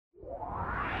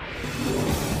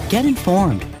Get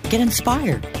informed, get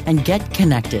inspired, and get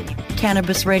connected.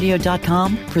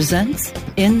 CannabisRadio.com presents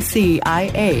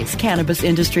NCIA's Cannabis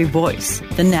Industry Voice.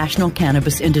 The National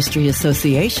Cannabis Industry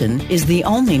Association is the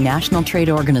only national trade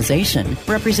organization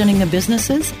representing the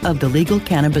businesses of the legal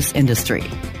cannabis industry.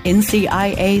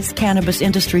 NCIA's Cannabis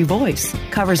Industry Voice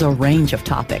covers a range of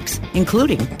topics,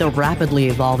 including the rapidly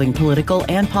evolving political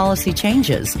and policy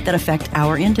changes that affect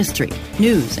our industry,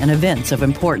 news and events of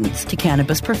importance to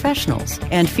cannabis professionals,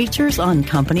 and features on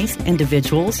companies,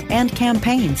 individuals, and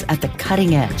campaigns at the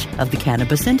cutting edge of the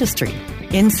cannabis industry.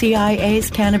 NCIA's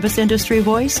Cannabis Industry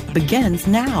Voice begins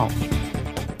now.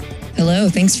 Hello,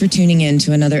 thanks for tuning in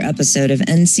to another episode of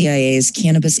NCIA's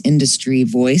Cannabis Industry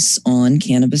Voice on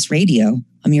Cannabis Radio.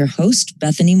 I'm your host,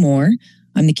 Bethany Moore.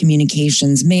 I'm the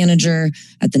communications manager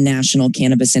at the National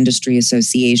Cannabis Industry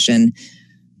Association.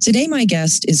 Today, my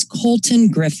guest is Colton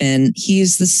Griffin. He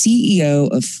is the CEO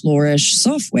of Flourish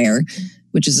Software,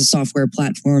 which is a software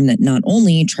platform that not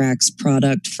only tracks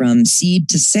product from seed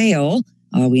to sale,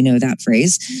 we know that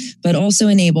phrase, but also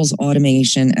enables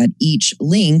automation at each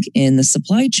link in the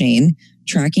supply chain,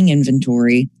 tracking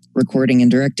inventory, recording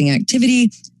and directing activity,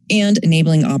 and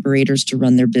enabling operators to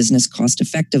run their business cost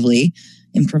effectively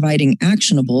and providing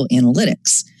actionable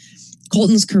analytics.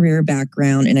 Colton's career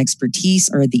background and expertise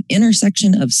are at the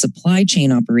intersection of supply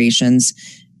chain operations,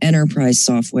 enterprise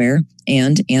software,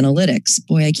 and analytics.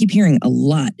 Boy, I keep hearing a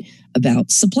lot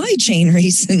about supply chain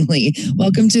recently.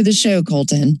 Welcome to the show,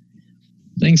 Colton.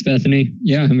 Thanks, Bethany.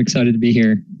 Yeah, I'm excited to be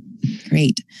here.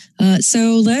 Great.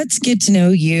 So let's get to know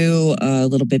you a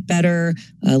little bit better.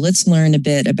 Let's learn a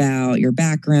bit about your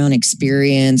background,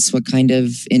 experience, what kind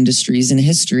of industries and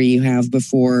history you have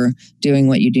before doing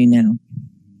what you do now.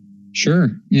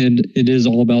 Sure. And it is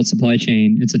all about supply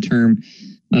chain. It's a term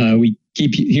we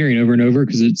keep hearing over and over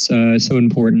because it's so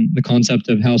important. The concept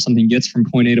of how something gets from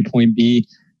point A to point B.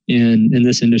 And in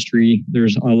this industry,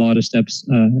 there's a lot of steps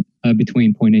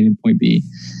between point A and point B.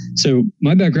 So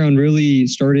my background really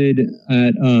started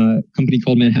at a company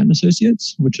called Manhattan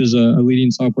Associates, which is a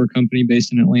leading software company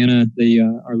based in Atlanta. They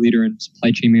are leader in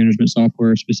supply chain management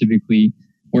software, specifically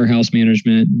warehouse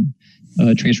management,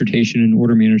 transportation and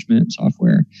order management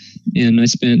software. And I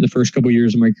spent the first couple of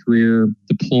years of my career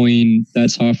deploying that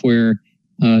software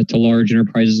to large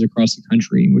enterprises across the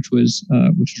country, which was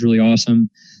really awesome.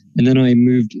 And then I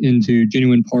moved into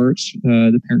Genuine Parts,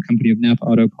 the parent company of Napa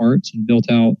Auto Parts, and built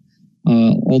out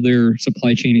all their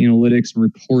supply chain analytics and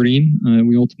reporting.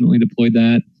 We ultimately deployed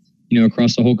that,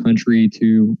 across the whole country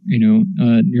to,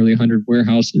 nearly 100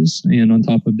 warehouses, and on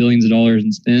top of billions of dollars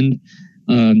in spend,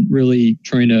 really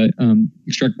trying to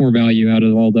extract more value out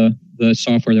of all the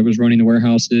software that was running the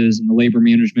warehouses and the labor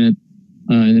management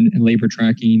and labor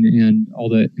tracking and all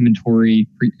the inventory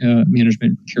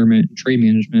management, procurement, and trade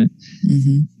management.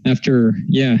 Mm-hmm. After,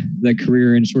 that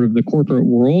career in sort of the corporate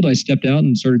world, I stepped out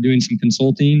and started doing some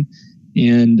consulting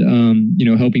and,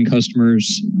 helping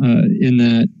customers in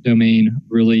that domain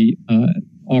really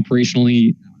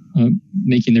operationally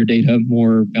making their data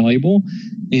more valuable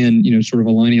and, sort of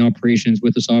aligning operations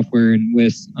with the software and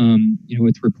with,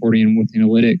 with reporting and with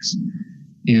analytics.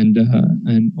 And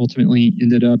ultimately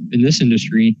ended up in this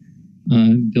industry,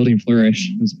 building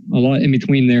Flourish. There's a lot in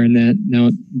between there and that. Now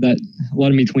that a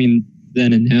lot in between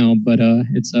then and now, but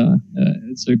it's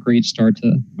a great start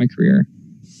to my career.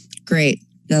 Great,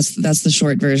 that's the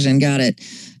short version. Got it.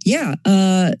 Yeah.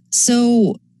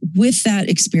 So with that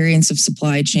experience of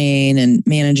supply chain and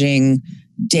managing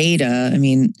data, I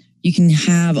mean, you can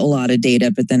have a lot of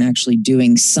data, but then actually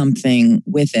doing something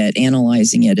with it,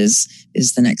 analyzing it is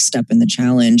the next step in the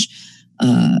challenge.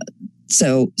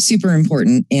 So super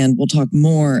important, and we'll talk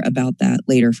more about that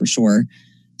later for sure.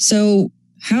 So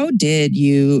how did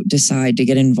you decide to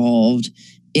get involved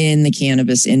in the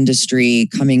cannabis industry,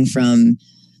 coming from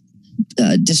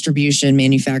distribution,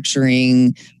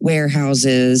 manufacturing,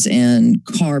 warehouses, and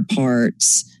car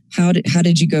parts? How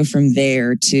did you go from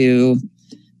there to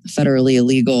federally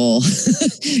illegal,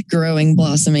 growing,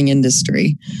 blossoming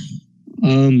industry?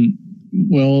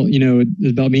 Well,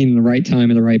 it's about being in the right time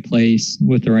in the right place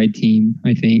with the right team,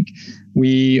 I think.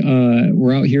 We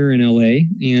were out here in LA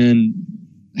and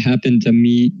happened to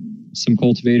meet some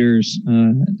cultivators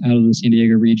out of the San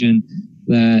Diego region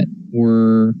that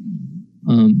were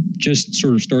just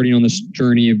sort of starting on this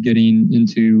journey of getting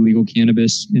into legal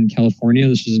cannabis in California.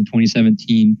 This was in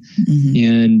 2017. Mm-hmm.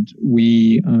 And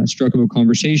we struck up a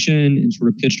conversation and sort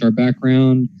of pitched our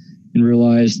background and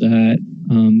realized that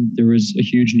there was a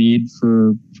huge need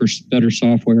for better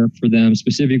software for them,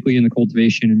 specifically in the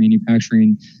cultivation and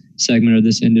manufacturing segment of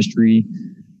this industry.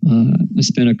 I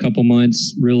spent a couple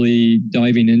months really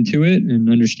diving into it and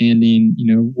understanding,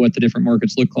 what the different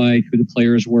markets look like, who the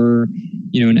players were,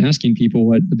 and asking people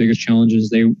what the biggest challenges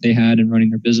they had in running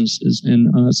their businesses.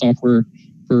 And software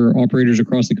for operators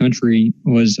across the country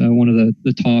was one of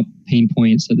the top pain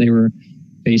points that they were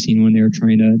facing when they were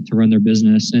trying to run their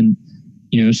business. And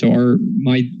so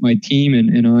my team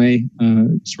and I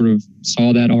sort of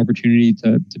saw that opportunity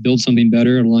to build something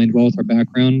better. It aligned well with our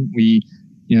background. We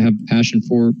have passion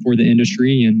for the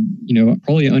industry, and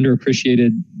probably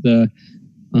underappreciated the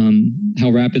how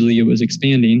rapidly it was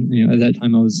expanding. At that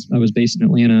time I was based in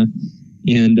Atlanta,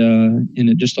 and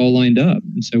it just all lined up.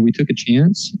 And so we took a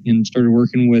chance and started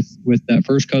working with that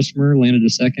first customer, landed a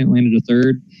second, landed a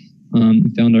third,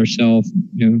 and found ourselves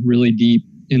really deep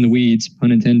in the weeds,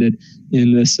 pun intended,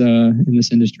 in this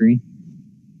industry.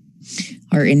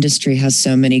 Our industry has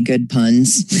so many good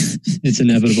puns. It's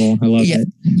inevitable. I love it.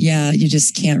 Yeah, you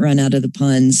just can't run out of the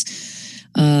puns.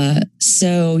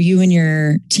 So you and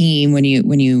your team, when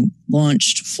you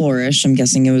launched Flourish, I'm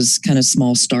guessing it was kind of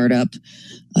small startup,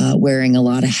 wearing a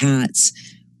lot of hats.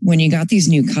 When you got these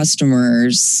new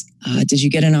customers, did you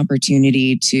get an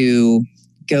opportunity to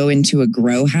go into a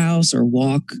grow house or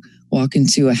walk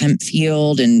into a hemp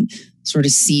field and sort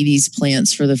of see these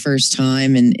plants for the first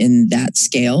time in that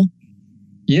scale?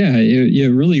 Yeah, it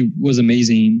really was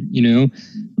amazing.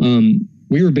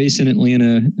 We were based in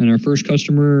Atlanta, and our first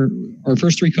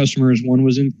three customers, one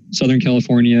was in Southern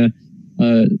California,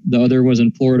 the other was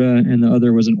in Florida, and the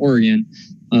other was in Oregon.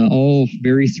 All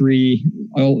three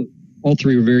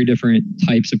were very different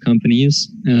types of companies.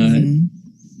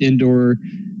 Indoor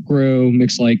grow,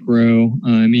 mixed light grow,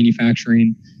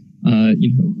 manufacturing.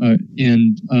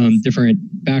 And different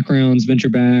backgrounds, venture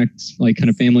backed, like kind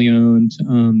of family owned,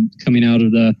 coming out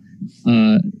of the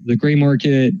gray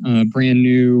market, brand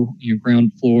new,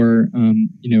 ground floor,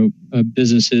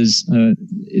 businesses.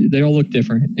 They all look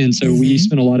different, and so we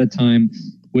spent a lot of time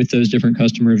with those different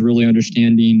customers, really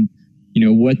understanding,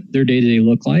 what their day to day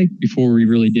looked like before we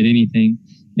really did anything.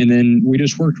 And then we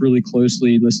just worked really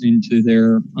closely, listening to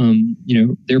their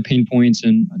pain points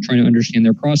and trying to understand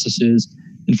their processes.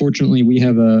 And fortunately, we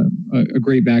have a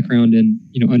great background in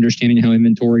understanding how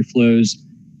inventory flows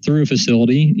through a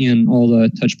facility and all the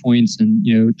touch points and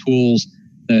tools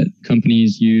that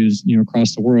companies use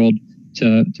across the world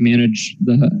to manage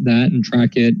that and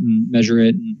track it and measure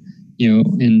it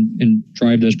and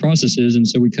drive those processes. And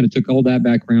so we kind of took all that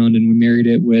background and we married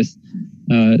it with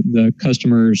the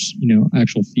customers'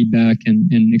 actual feedback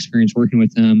and experience working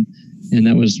with them. And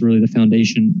that was really the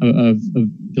foundation of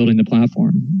building the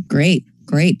platform. Great.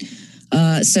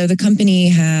 So the company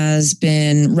has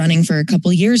been running for a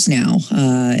couple years now,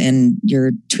 and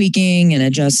you're tweaking and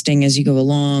adjusting as you go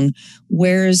along.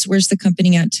 Where's the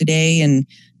company at today in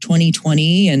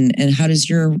 2020, and how does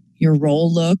your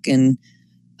role look, and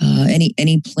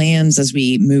any plans as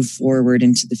we move forward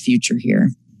into the future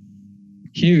here?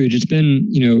 Huge. It's been,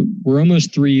 we're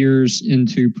almost 3 years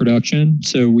into production.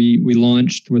 So we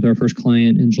launched with our first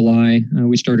client in July.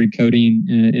 We started coding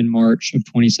in March of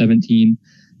 2017.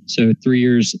 So 3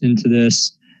 years into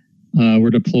this, we're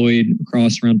deployed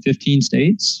across around 15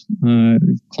 states.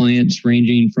 Clients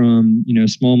ranging from,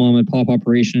 small mom and pop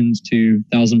operations to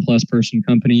 1,000+ person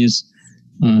companies.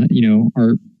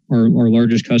 Our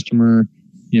largest customer,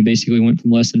 basically went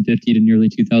from less than 50 to nearly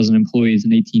 2,000 employees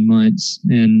in 18 months.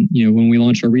 And, when we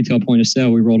launched our retail point of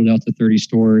sale, we rolled it out to 30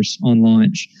 stores on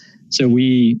launch. So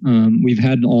we've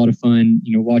had a lot of fun,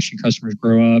 watching customers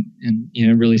grow up and,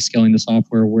 really scaling the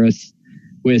software with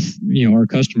our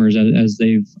customers as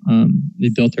they've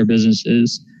built their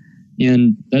businesses.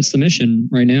 And that's the mission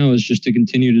right now, is just to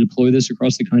continue to deploy this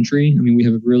across the country. I mean, we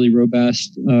have a really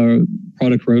robust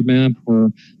product roadmap. We're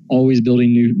always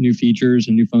building new features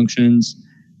and new functions.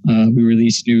 We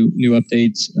release new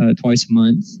updates twice a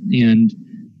month, and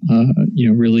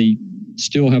really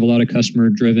still have a lot of customer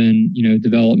driven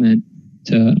development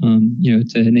to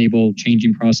enable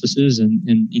changing processes and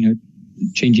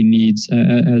changing needs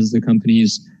as the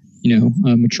companies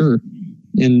mature.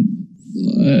 And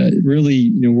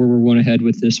really, where we're going ahead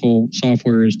with this whole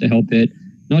software is to help it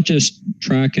not just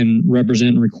track and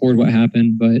represent and record what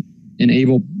happened, but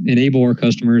enable our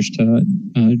customers to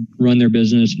run their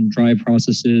business and drive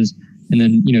processes, and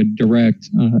then direct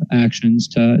actions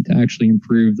to actually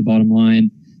improve the bottom line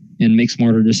and make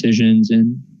smarter decisions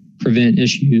and prevent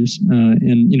issues.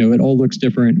 And it all looks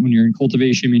different when you're in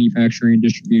cultivation, manufacturing,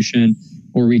 distribution,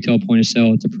 or retail point of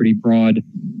sale. It's a pretty broad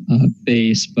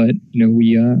base, but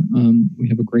we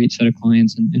have a great set of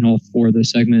clients in all four of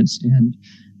those segments, and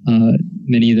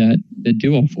many that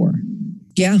do all four.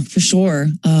 Yeah, for sure.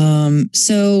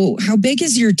 So how big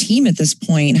is your team at this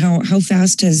point? How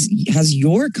fast has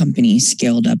your company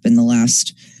scaled up in the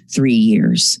last 3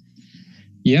 years?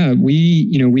 Yeah,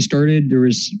 we started, there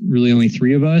was really only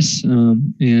 3 of us.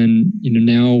 And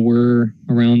now we're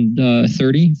around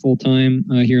 30 full-time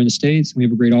here in the States. We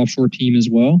have a great offshore team as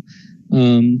well.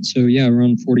 So yeah,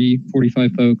 around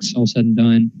 45 folks all said and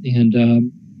done. And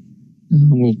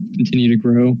we'll continue to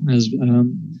grow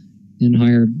and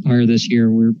hire this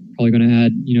year. We're probably going to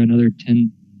add, another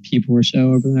 10 people or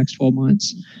so over the next 12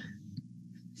 months.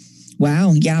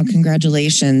 Wow. Yeah.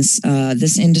 Congratulations.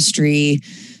 This industry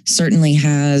certainly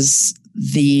has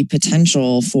the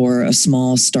potential for a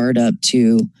small startup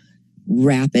to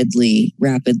rapidly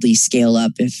scale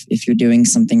up if you're doing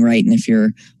something right and if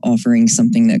you're offering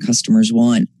something that customers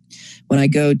want. When I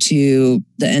go to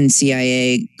the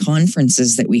NCIA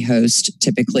conferences that we host,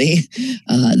 typically,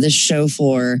 the show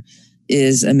floor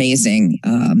is amazing.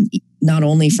 Not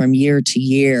only from year to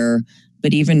year,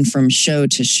 but even from show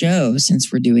to show,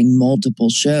 since we're doing multiple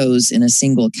shows in a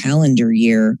single calendar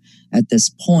year at this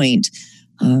point,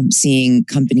 seeing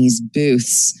companies'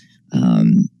 booths,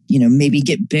 maybe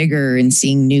get bigger and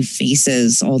seeing new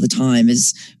faces all the time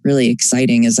is really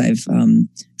exciting as I've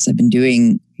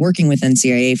been working with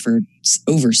NCIA for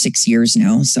over 6 years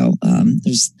now. So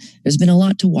there's been a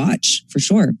lot to watch for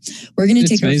sure. We're going to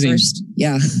take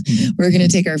we're going to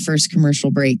take our first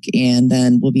commercial break, and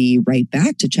then we'll be right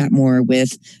back to chat more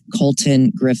with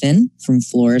Colton Griffin from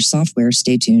Flourish Software.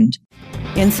 Stay tuned.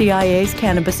 NCIA's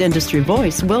Cannabis Industry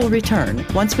Voice will return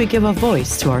once we give a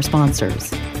voice to our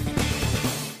sponsors.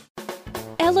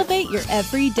 Elevate your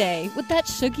everyday with that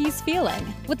Shoogies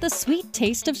feeling with the sweet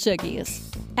taste of Shoogies.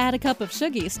 Add a cup of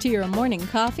Shoogies to your morning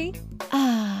coffee.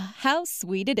 Ah, how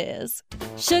sweet it is.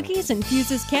 Shoogies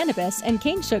infuses cannabis and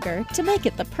cane sugar to make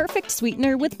it the perfect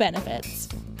sweetener with benefits.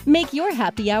 Make your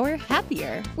happy hour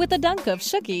happier with a dunk of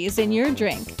Shoogies in your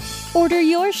drink. Order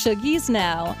your Shoogies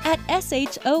now at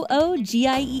shoogies.com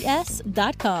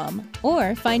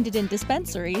or find it in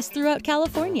dispensaries throughout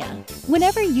California.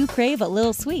 Whenever you crave a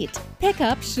little sweet, pick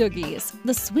up Shoogies,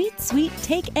 the sweet, sweet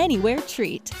take anywhere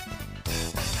treat.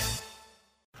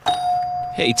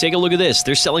 Hey, take a look at this.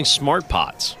 They're selling smart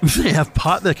pots. They have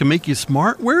pot that can make you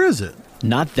smart? Where is it?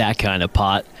 Not that kind of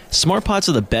pot. Smart pots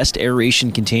are the best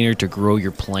aeration container to grow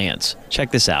your plants.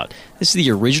 Check this out. This is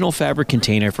the original fabric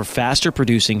container for faster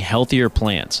producing, healthier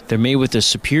plants. They're made with a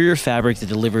superior fabric that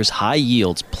delivers high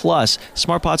yields. Plus,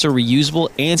 smart pots are reusable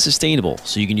and sustainable,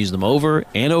 so you can use them over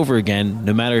and over again,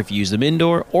 no matter if you use them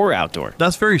indoor or outdoor.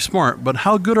 That's very smart, but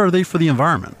how good are they for the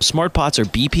environment? Smart pots are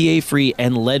BPA-free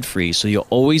and lead-free, so you'll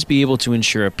always be able to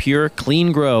ensure a pure,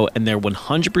 clean grow, and they're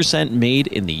 100% made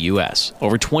in the U.S.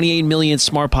 Over 28 million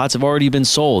smart pots have already been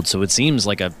sold, so it seems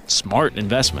like a smart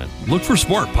investment. Look for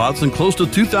smart pots in close to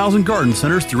 2,000 garden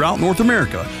centers throughout North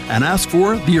America and ask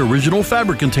for the original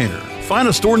fabric container. Find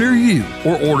a store near you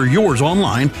or order yours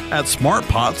online at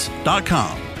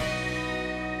smartpots.com.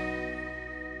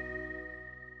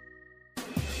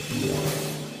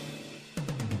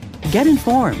 Get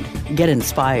informed, get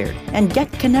inspired, and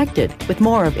get connected with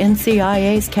more of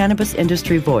NCIA's Cannabis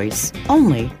Industry Voice,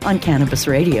 only on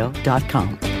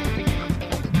CannabisRadio.com.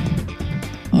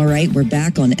 All right, we're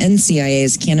back on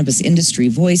NCIA's Cannabis Industry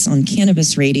Voice on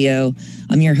Cannabis Radio.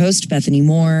 I'm your host, Bethany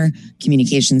Moore,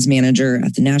 Communications Manager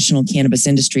at the National Cannabis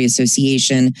Industry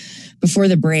Association. Before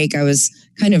the break, I was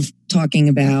kind of talking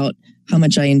about how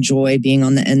much I enjoy being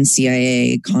on the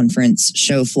NCIA conference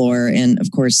show floor. And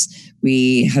of course,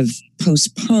 we have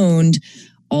postponed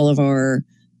all of our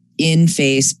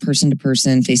in-face,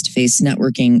 person-to-person, face-to-face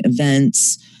networking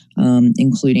events,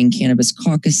 including cannabis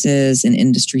caucuses and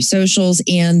industry socials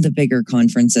and the bigger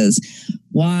conferences.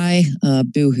 Why?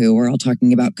 Boo-hoo. We're all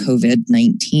talking about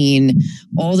COVID-19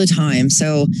 all the time.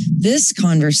 So this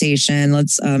conversation,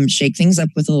 let's shake things up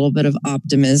with a little bit of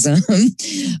optimism.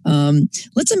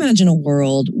 Let's imagine a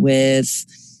world with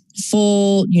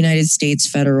full United States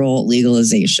federal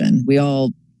legalization. We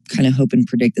all kind of hope and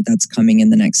predict that that's coming in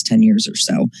the next 10 years or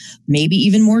so. Maybe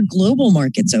even more global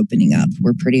markets opening up.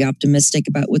 We're pretty optimistic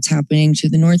about what's happening to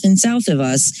the north and south of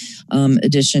us,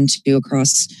 addition to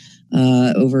across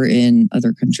over in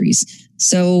other countries.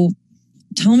 So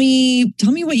tell me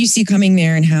what you see coming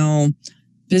there and how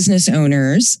business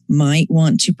owners might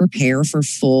want to prepare for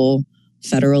full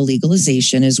federal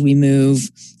legalization as we move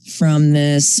from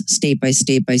this state by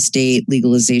state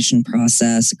legalization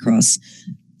process across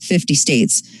 50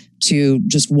 states to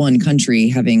just one country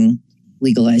having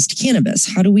legalized cannabis.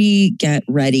 How do we get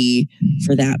ready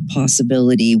for that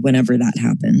possibility whenever that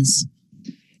happens?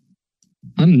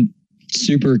 I'm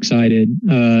super excited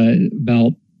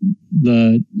about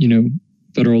the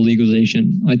federal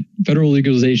legalization. Federal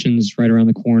legalization is right around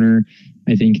the corner,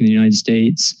 I think, in the United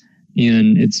States.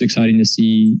 And it's exciting to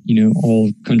see,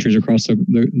 all countries across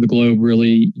the globe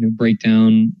really, break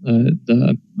down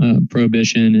the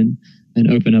prohibition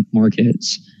and open up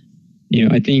markets.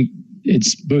 I think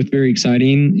it's both very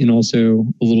exciting and also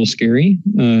a little scary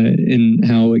in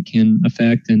how it can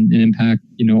affect and impact,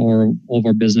 all of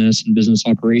our business and business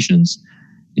operations.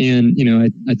 And,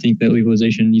 I think that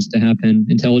legalization needs to happen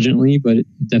intelligently, but it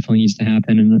definitely needs to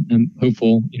happen. And I'm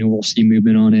hopeful, we'll see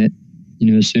movement on it,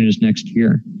 as soon as next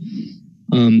year.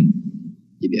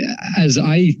 As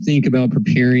I think about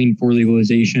preparing for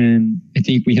legalization, I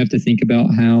think we have to think about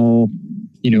how,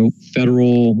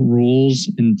 federal rules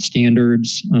and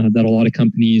standards that a lot of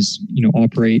companies,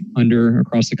 operate under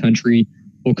across the country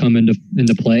will come into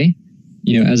play.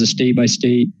 As a state by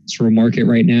state sort of market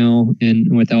right now,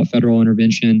 and without federal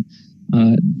intervention,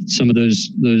 some of those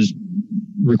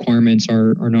requirements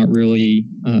are not really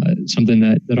something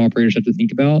that operators have to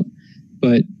think about.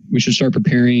 But we should start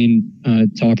preparing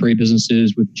to operate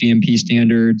businesses with GMP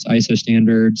standards, ISO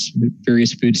standards,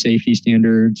 various food safety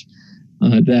standards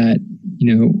that,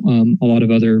 a lot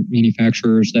of other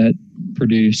manufacturers that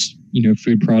produce,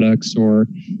 food products or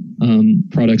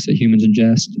products that humans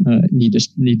ingest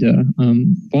need to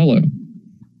follow.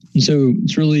 And so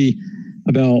it's really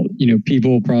about,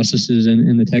 people, processes,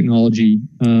 and the technology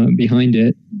behind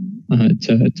it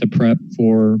to prep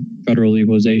for federal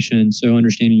legalization. So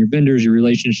understanding your vendors, your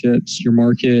relationships, your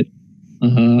market,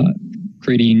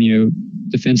 creating,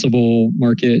 defensible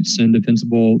markets and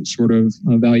defensible sort of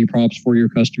value props for your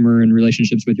customer and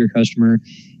relationships with your customer,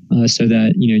 so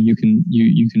that, you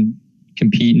can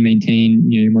compete and maintain,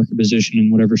 your market position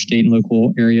in whatever state and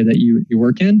local area that you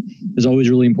work in is always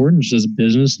really important, just as a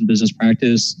business and business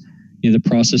practice. The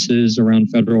processes around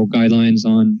federal guidelines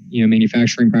on,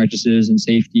 manufacturing practices and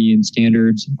safety and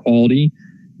standards and quality,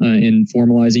 and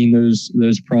formalizing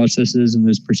those processes and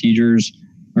those procedures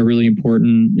are really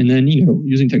important. And then,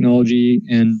 using technology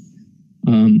and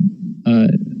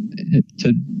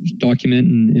to document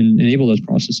and enable those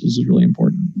processes is really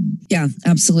important. Yeah,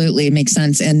 absolutely. It makes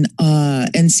sense. And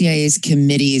NCIA's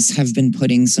committees have been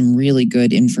putting some really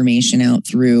good information out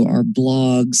through our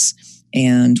blogs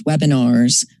and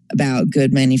webinars about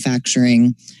good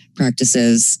manufacturing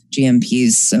practices,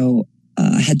 GMPs. So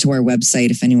head to our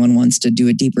website if anyone wants to do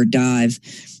a deeper dive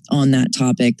on that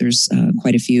topic. There's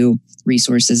quite a few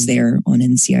resources there on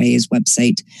NCIA's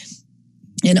website.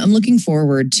 And I'm looking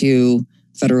forward to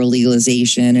federal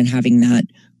legalization and having that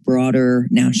broader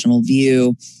national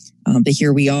view. But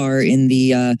here we are in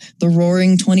the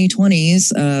roaring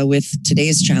 2020s with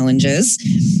today's challenges.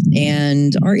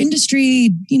 And our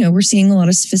industry, we're seeing a lot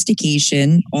of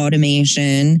sophistication,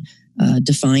 automation,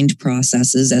 defined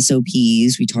processes,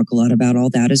 SOPs. We talk a lot about all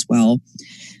that as well.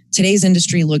 Today's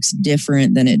industry looks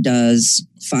different than it does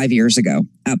 5 years ago.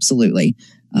 Absolutely.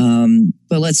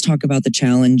 But let's talk about the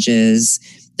challenges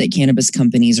that cannabis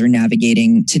companies are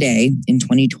navigating today in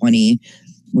 2020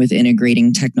 with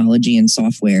integrating technology and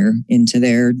software into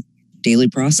their daily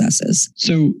processes.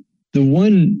 So the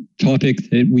one topic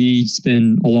that we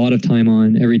spend a lot of time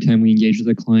on every time we engage with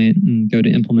a client and go to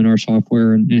implement our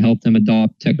software and help them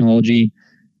adopt technology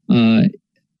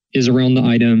is around the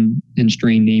item and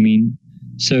strain naming.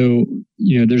 So,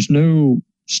 there's no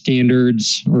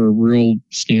standards or real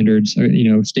standards,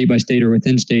 state by state or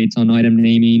within states on item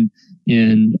naming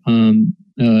and, on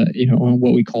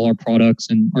what we call our products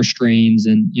and our strains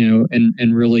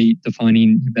and really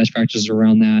defining best practices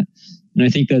around that. And I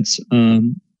think that's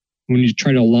when you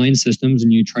try to align systems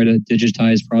and you try to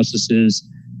digitize processes,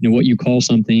 what you call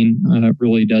something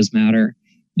really does matter.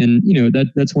 And,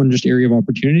 that's one just area of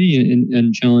opportunity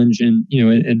and challenge and,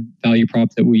 and value prop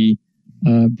that we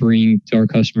bring to our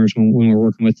customers when we're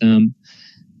working with them.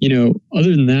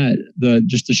 Other than that,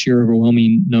 the sheer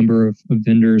overwhelming number of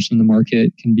vendors in the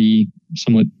market can be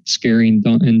somewhat scary and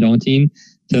daunting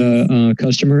to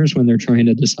customers when they're trying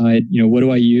to decide, what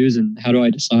do I use and how do I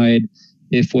decide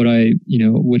if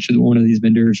which one of these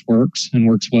vendors works and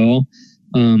works well.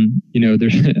 I'm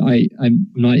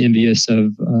not envious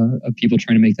of people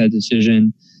trying to make that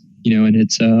decision. And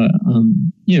it's,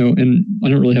 and I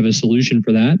don't really have a solution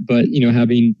for that, but,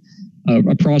 having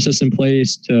a process in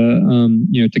place to,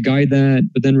 to guide that,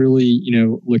 but then really,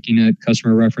 looking at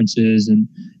customer references and,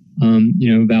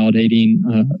 validating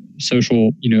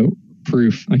social,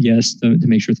 proof, I guess, to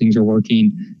make sure things are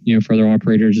working, for other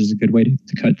operators is a good way to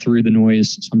cut through the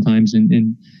noise sometimes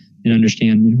and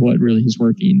understand what really is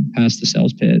working past the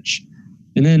sales pitch.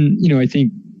 And then, I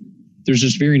think there's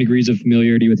just varying degrees of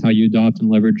familiarity with how you adopt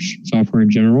and leverage software in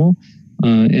general.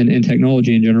 and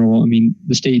technology in general. I mean,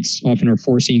 the states often are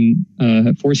forcing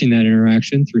that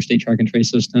interaction through state track and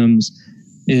trace systems.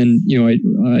 And,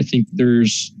 I think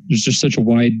there's just such a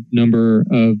wide number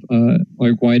of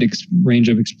range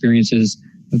of experiences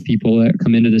of people that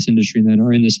come into this industry and that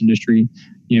are in this industry.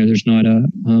 There's not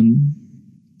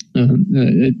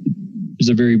there's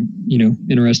a very,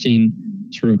 interesting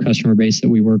sort of customer base that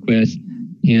we work with.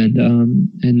 And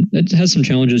it has some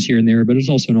challenges here and there, but it's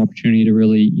also an opportunity to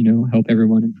really, help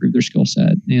everyone improve their skill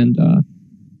set. And,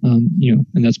 and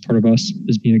that's part of us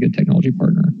as being a good technology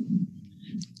partner.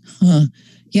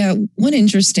 Yeah. One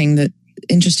interesting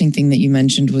thing that you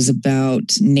mentioned was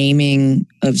about naming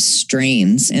of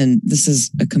strains. And this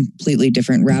is a completely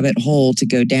different rabbit hole to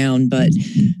go down, but,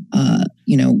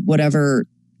 whatever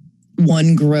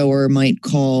one grower might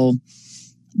call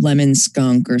lemon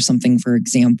skunk or something, for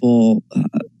example,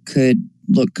 could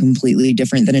look completely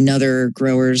different than another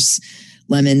grower's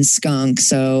lemon skunk.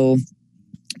 So,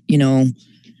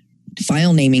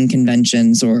 file naming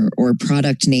conventions or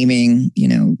product naming,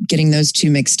 getting those two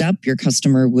mixed up, your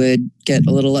customer would get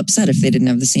a little upset if they didn't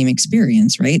have the same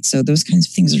experience, right? So those kinds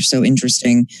of things are so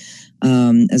interesting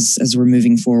as we're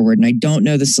moving forward. And I don't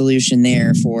know the solution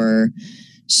there for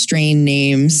strain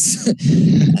names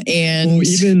and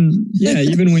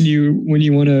even when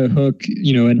you want to hook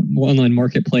an online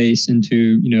marketplace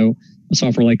into a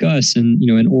software like us, and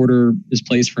an order is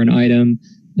placed for an item,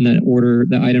 and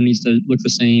the item needs to look the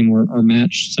same or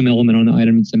match, some element on the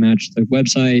item needs to match the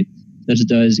website as it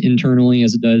does internally,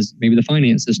 as it does maybe the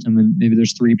finance system, and maybe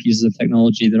there's 3 pieces of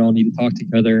technology that all need to talk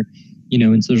together.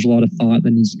 And so there's a lot of thought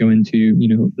that needs to go into,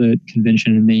 the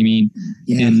convention and naming,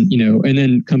 and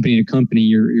then company to company,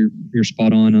 you're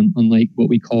spot on like what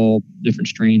we call different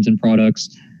strains and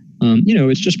products.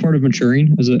 It's just part of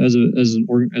maturing as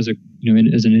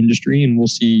an industry, and we'll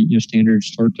see, standards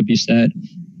start to be set.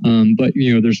 But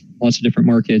there's lots of different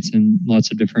markets and lots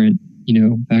of different,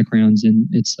 backgrounds, and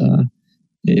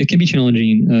it can be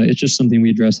challenging. It's just something we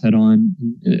address head on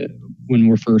when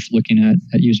we're first looking at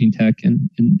using tech in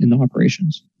the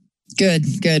operations.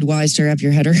 Good. Wise to wrap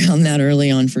your head around that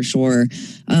early on, for sure.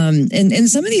 And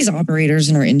some of these operators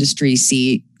in our industry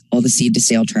see all the seed to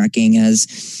sale tracking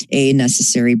as a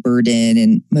necessary burden,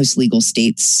 and most legal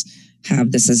states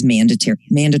have this as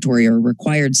mandatory or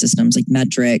required systems like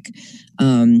Metric.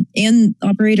 And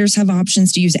operators have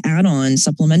options to use add-on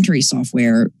supplementary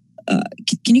software.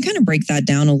 Can you kind of break that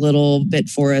down a little bit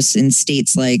for us in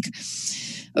states like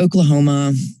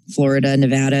Oklahoma, Florida,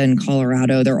 Nevada, and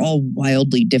Colorado? They're all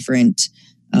wildly different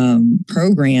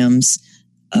programs.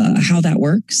 How that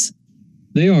works?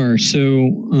 They are.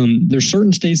 So there's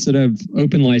certain states that have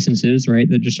open licenses, right,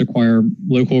 that just require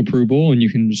local approval, and you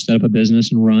can just set up a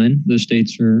business and run. Those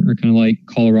states are kind of like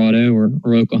Colorado or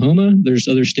Oklahoma. There's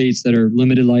other states that are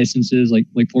limited licenses, like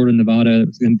Florida and Nevada,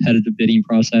 with a competitive bidding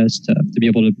process to be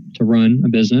able to run a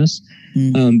business.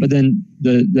 Mm. But then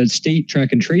the state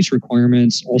track and trace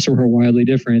requirements also are wildly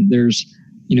different. There's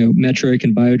Metric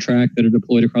and BioTrack that are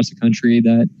deployed across the country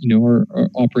that, our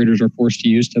operators are forced to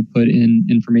use to put in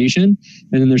information.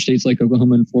 And then there's states like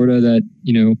Oklahoma and Florida that,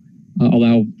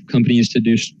 allow companies to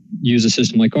use a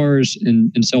system like ours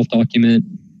and self-document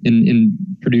and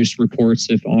produce reports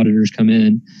if auditors come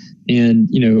in. And,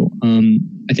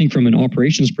 I think from an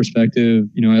operations perspective,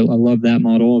 I love that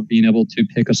model of being able to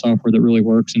pick a software that really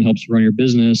works and helps you run your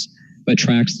business, but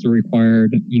tracks the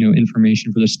required,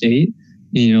 information for the state.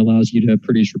 Allows you to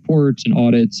produce reports and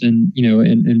audits and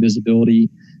visibility.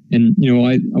 And,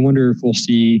 I wonder if we'll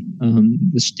see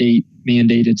the state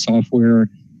mandated software,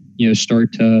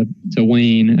 start to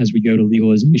wane as we go to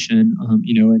legalization.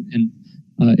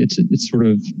 It's sort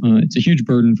of it's a huge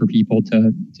burden for people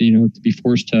to be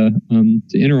forced to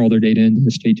enter all their data into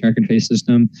the state track and trace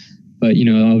system. But,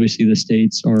 obviously the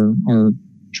states are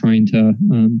trying to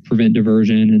prevent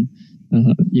diversion and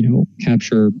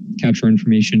capture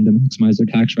information to maximize their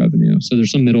tax revenue. So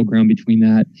there's some middle ground between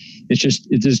that. It's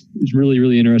really,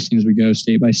 really interesting as we go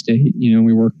state by state.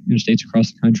 We work in states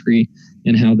across the country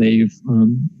and how they've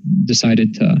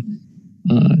decided to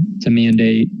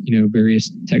mandate, various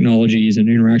technologies and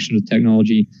interactions with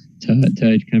technology to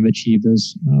kind of achieve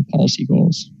those policy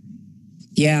goals.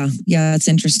 Yeah, that's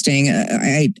interesting.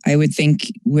 I would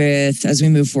think as we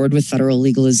move forward with federal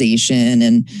legalization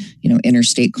and,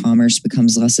 interstate commerce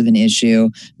becomes less of an issue.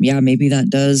 Yeah, maybe that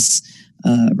does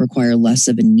require less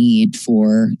of a need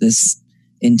for this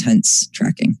intense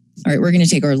tracking. All right, we're going to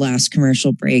take our last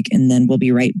commercial break, and then we'll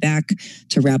be right back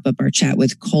to wrap up our chat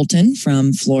with Colton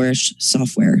from Flourish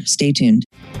Software. Stay tuned.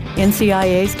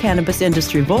 NCIA's Cannabis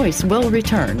Industry Voice will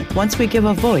return once we give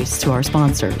a voice to our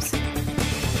sponsors.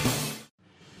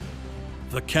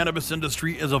 The cannabis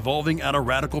industry is evolving at a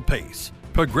radical pace,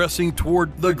 progressing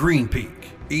toward the green peak.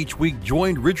 Each week,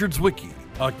 join Richard Zwicky,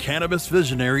 a cannabis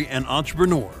visionary and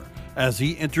entrepreneur, as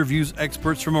he interviews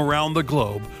experts from around the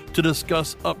globe to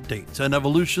discuss updates and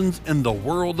evolutions in the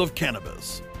world of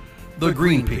cannabis. The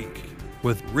Green Peak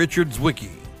with Richard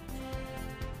Zwicky.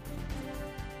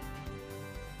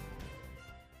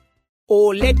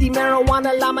 Oh, let the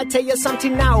marijuana llama tell you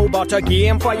something now about a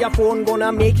game for your phone gonna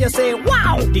make you say,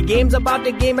 wow! The game's about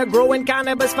the game of growing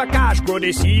cannabis for cash. Grow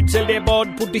the seed, sell the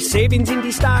bud, put the savings in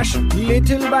the stash.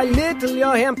 Little by little,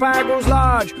 your empire grows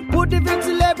large. Put the big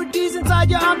celebrities inside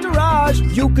your entourage.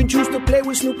 You can choose to play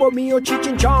with Snoop or me or Cheech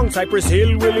and Chong, Cypress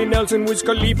Hill, Willie Nelson, Wiz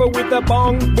Khalifa with a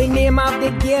bong. The name of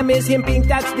the game is Hemp Inc.,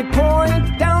 that's the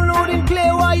point. Download and play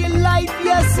while you light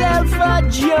yourself a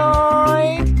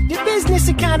joint. The business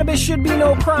of cannabis should be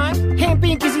no crime. Hemp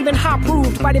Inc. is even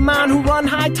hot-proofed by the man who run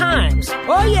High Times.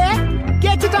 Oh yeah?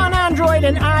 Get it on Android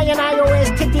and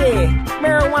iOS today.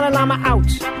 Marijuana llama out.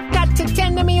 Got to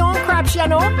tend to me on crops, you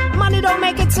know. Money don't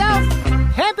make itself.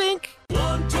 Hemp Inc.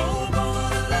 One toe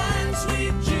over the line,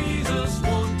 sweet Jesus.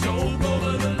 One toe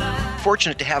over the line.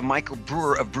 Fortunate to have Michael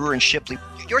Brewer of Brewer and Shipley.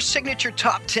 Your signature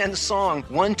top 10 song,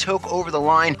 One Toke Over the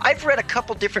Line. I've read a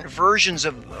couple different versions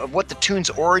of what the tune's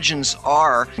origins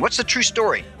are. What's the true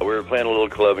story? We were playing a little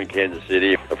club in Kansas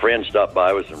City. A friend stopped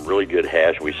by with some really good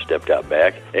hash. We stepped out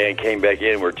back and came back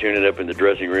in. We're tuning up in the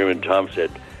dressing room, and Tom said,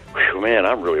 man,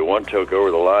 I'm really one toke over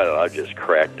the line. And I just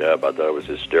cracked up. I thought it was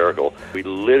hysterical. We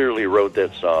literally wrote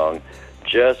that song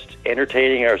just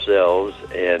entertaining ourselves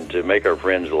and to make our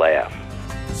friends laugh.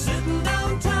 Sitting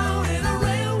downtown in a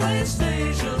railway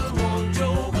station, one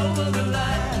toke over the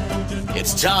line.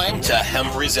 It's time to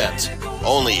Hemp Presents,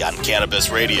 only on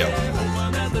Cannabis Radio.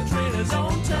 Woman at the train is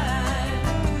on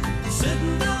time.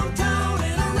 Sitting downtown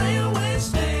in a railway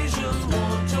station,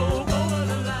 one toke over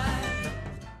the line.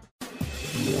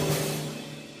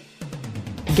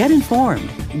 Get informed,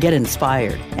 get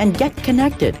inspired, and get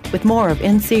connected with more of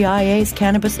NCIA's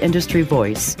Cannabis Industry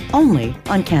Voice, only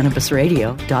on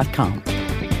CannabisRadio.com.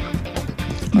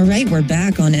 All right, we're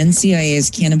back on NCIA's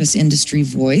Cannabis Industry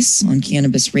Voice on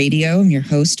Cannabis Radio. I'm your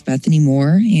host, Bethany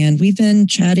Moore, and we've been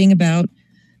chatting about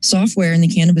software in the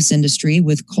cannabis industry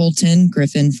with Colton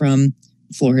Griffin from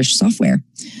Flourish Software.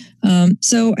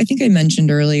 So I think I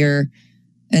mentioned earlier,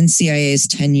 NCIA's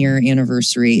 10-year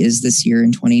anniversary is this year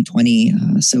in 2020.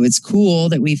 So it's cool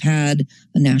that we've had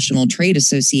a national trade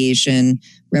association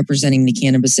representing the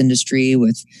cannabis industry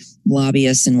with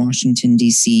lobbyists in Washington,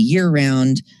 D.C.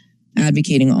 year-round,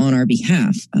 advocating on our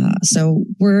behalf. So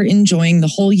we're enjoying the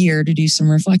whole year to do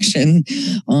some reflection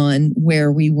on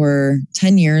where we were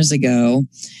 10 years ago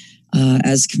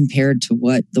as compared to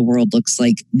what the world looks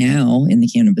like now in the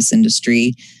cannabis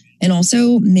industry, and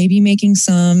also maybe making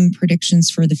some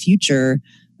predictions for the future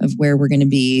of where we're going to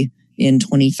be in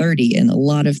 2030. And a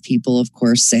lot of people, of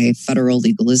course, say federal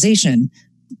legalization.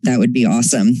 That would be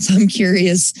awesome. So I'm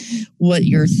curious what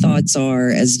your thoughts are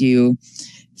as you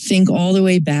think all the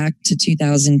way back to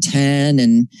 2010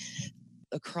 and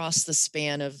across the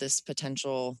span of this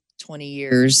potential 20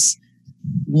 years,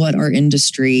 what our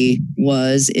industry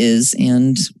was, is,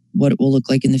 and what it will look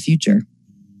like in the future.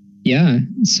 Yeah.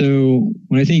 So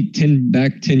when I think 10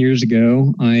 years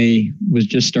ago, I was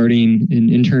just starting an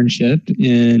internship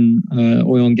in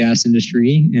oil and gas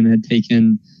industry and had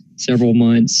taken several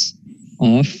months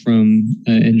off from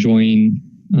enjoying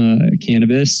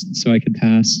cannabis so I could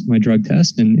pass my drug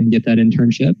test and get that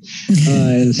internship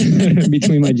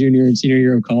between my junior and senior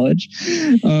year of college.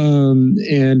 And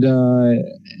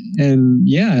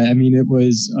yeah, I mean, it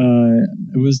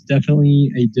was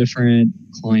definitely a different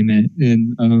climate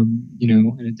and,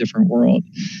 in a different world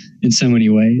in so many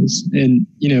ways. And,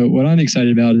 what I'm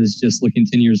excited about is just looking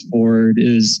 10 years forward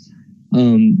is,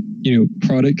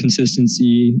 product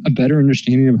consistency, a better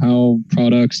understanding of how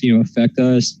products, affect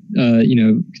us,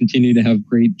 continue to have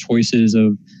great choices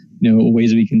of,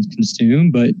 ways we can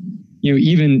consume. But,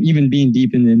 even being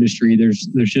deep in the industry, there's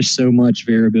just so much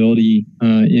variability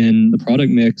in the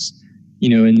product mix,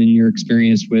 and then your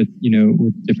experience with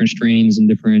different strains and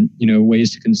different,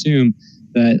 ways to consume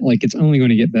that it's only going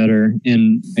to get better.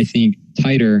 And I think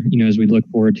tighter, as we look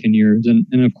forward 10 years. And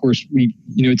of course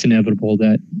it's inevitable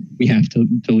that we have to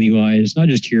legalize, not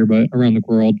just here, but around the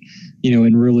world,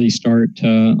 and really start to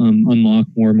unlock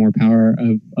more and more power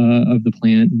of the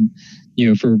plant. And,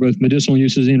 for both medicinal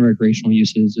uses and recreational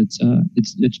uses,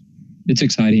 it's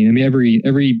exciting. I mean,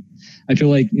 I feel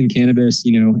like in cannabis,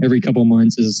 every couple of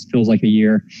months feels like a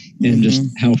year, and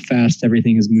just how fast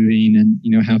everything is moving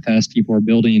and, how fast people are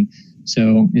building.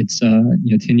 So it's,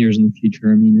 10 years in the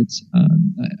future. I mean,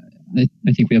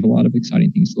 I think we have a lot of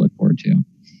exciting things to look forward to.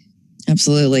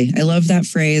 Absolutely. I love that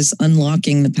phrase,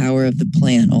 unlocking the power of the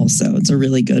plant also. It's a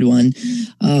really good one.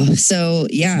 So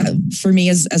yeah, for me,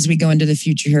 as we go into the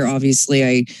future here, obviously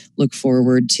I look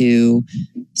forward to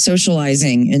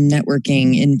socializing and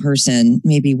networking in person.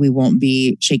 Maybe we won't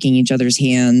be shaking each other's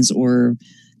hands or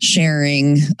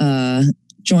sharing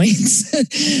joints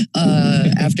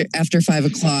after 5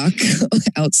 o'clock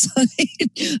outside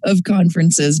of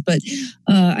conferences. But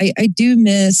I do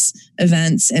miss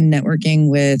events and networking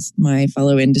with my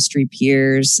fellow industry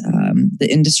peers.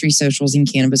 The industry socials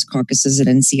and cannabis caucuses that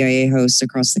NCIA hosts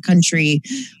across the country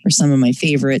are some of my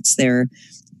favorites. They're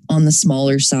on the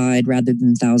smaller side rather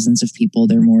than thousands of people.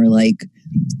 They're more like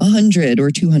 100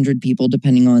 or 200 people,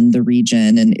 depending on the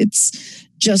region. And it's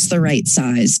just the right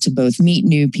size to both meet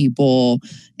new people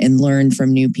and learn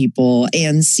from new people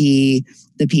and see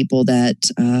the people that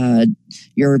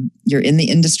you're in the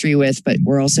industry with, but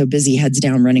we're also busy heads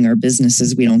down running our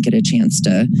businesses. We don't get a chance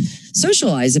to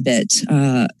socialize a bit.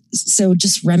 So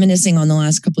just reminiscing on the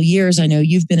last couple of years, I know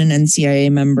you've been an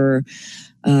NCIA member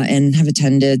and have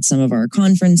attended some of our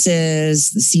conferences,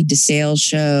 the Seed to Sale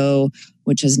show,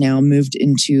 which has now moved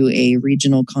into a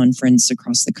regional conference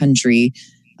across the country.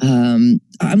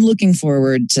 I'm looking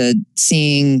forward to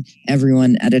seeing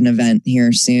everyone at an event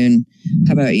here soon.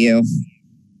 How about you?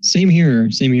 Same here.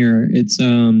 It's,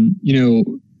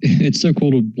 it's so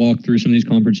cool to walk through some of these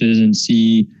conferences and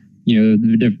see,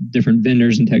 the different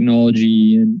vendors and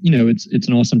technology. And, it's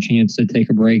an awesome chance to take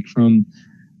a break from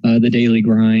the daily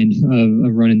grind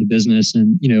of running the business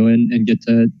and, and get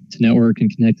to network and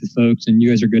connect with folks. And you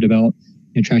guys are good about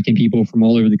attracting people from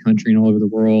all over the country and all over the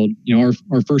world. Our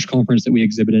first conference that we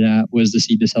exhibited at was the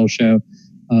Seed to Sell show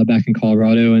back in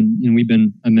Colorado. And we've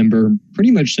been a member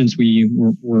pretty much since we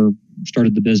were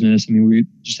started the business. I mean, we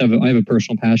just I have a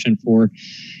personal passion for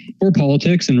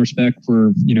politics and respect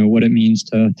for, what it means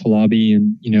to lobby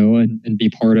and, and be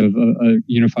part of a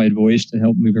unified voice to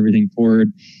help move everything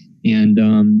forward. And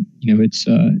it's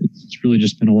really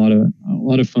just been a lot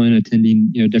of fun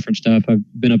attending different stuff. I've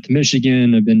been up to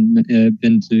Michigan. I've been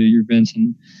to your events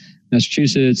in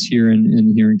Massachusetts, here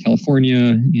in California,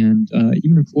 and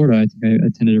even in Florida. I think I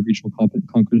attended a regional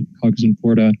caucus in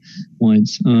Florida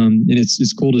once. And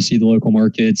it's cool to see the local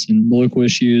markets and the local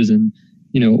issues and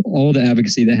all the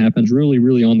advocacy that happens really,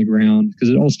 really on the ground, because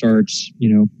it all starts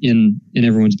in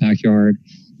everyone's backyard.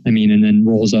 And then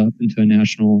rolls up into a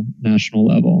national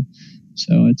level.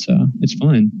 So it's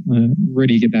fun.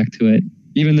 Ready to get back to it.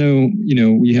 Even though,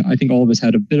 I think all of us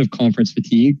had a bit of conference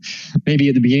fatigue, maybe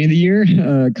at the beginning of the year,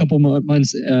 a couple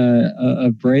months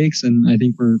of breaks, and I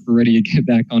think we're ready to get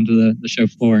back onto the show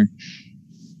floor.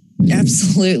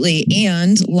 Absolutely.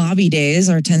 And Lobby Days,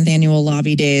 our 10th annual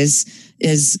Lobby Days,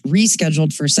 is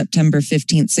rescheduled for September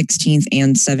 15th, 16th,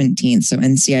 and 17th. So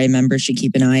NCIA members should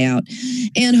keep an eye out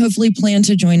and hopefully plan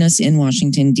to join us in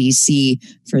Washington, D.C.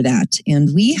 for that. And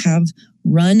we have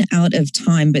run out of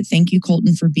time, but thank you,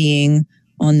 Colton, for being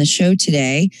on the show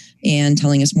today and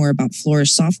telling us more about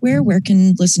Flourish Software. Where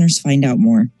can listeners find out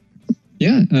more?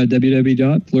 Yeah,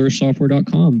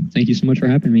 www.flourishsoftware.com. Thank you so much for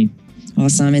having me.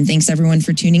 Awesome. And thanks everyone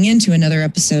for tuning in to another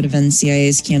episode of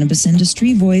NCIA's Cannabis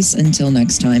Industry Voice. Until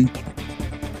next time.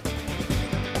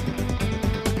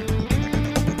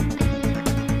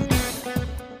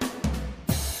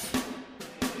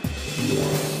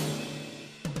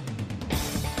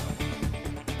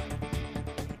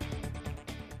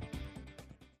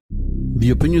 The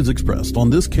opinions expressed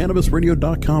on this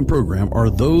CannabisRadio.com program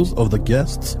are those of the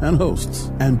guests and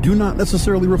hosts and do not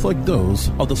necessarily reflect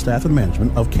those of the staff and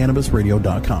management of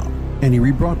CannabisRadio.com. Any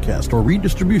rebroadcast or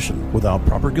redistribution without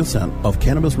proper consent of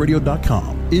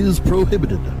CannabisRadio.com is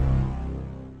prohibited.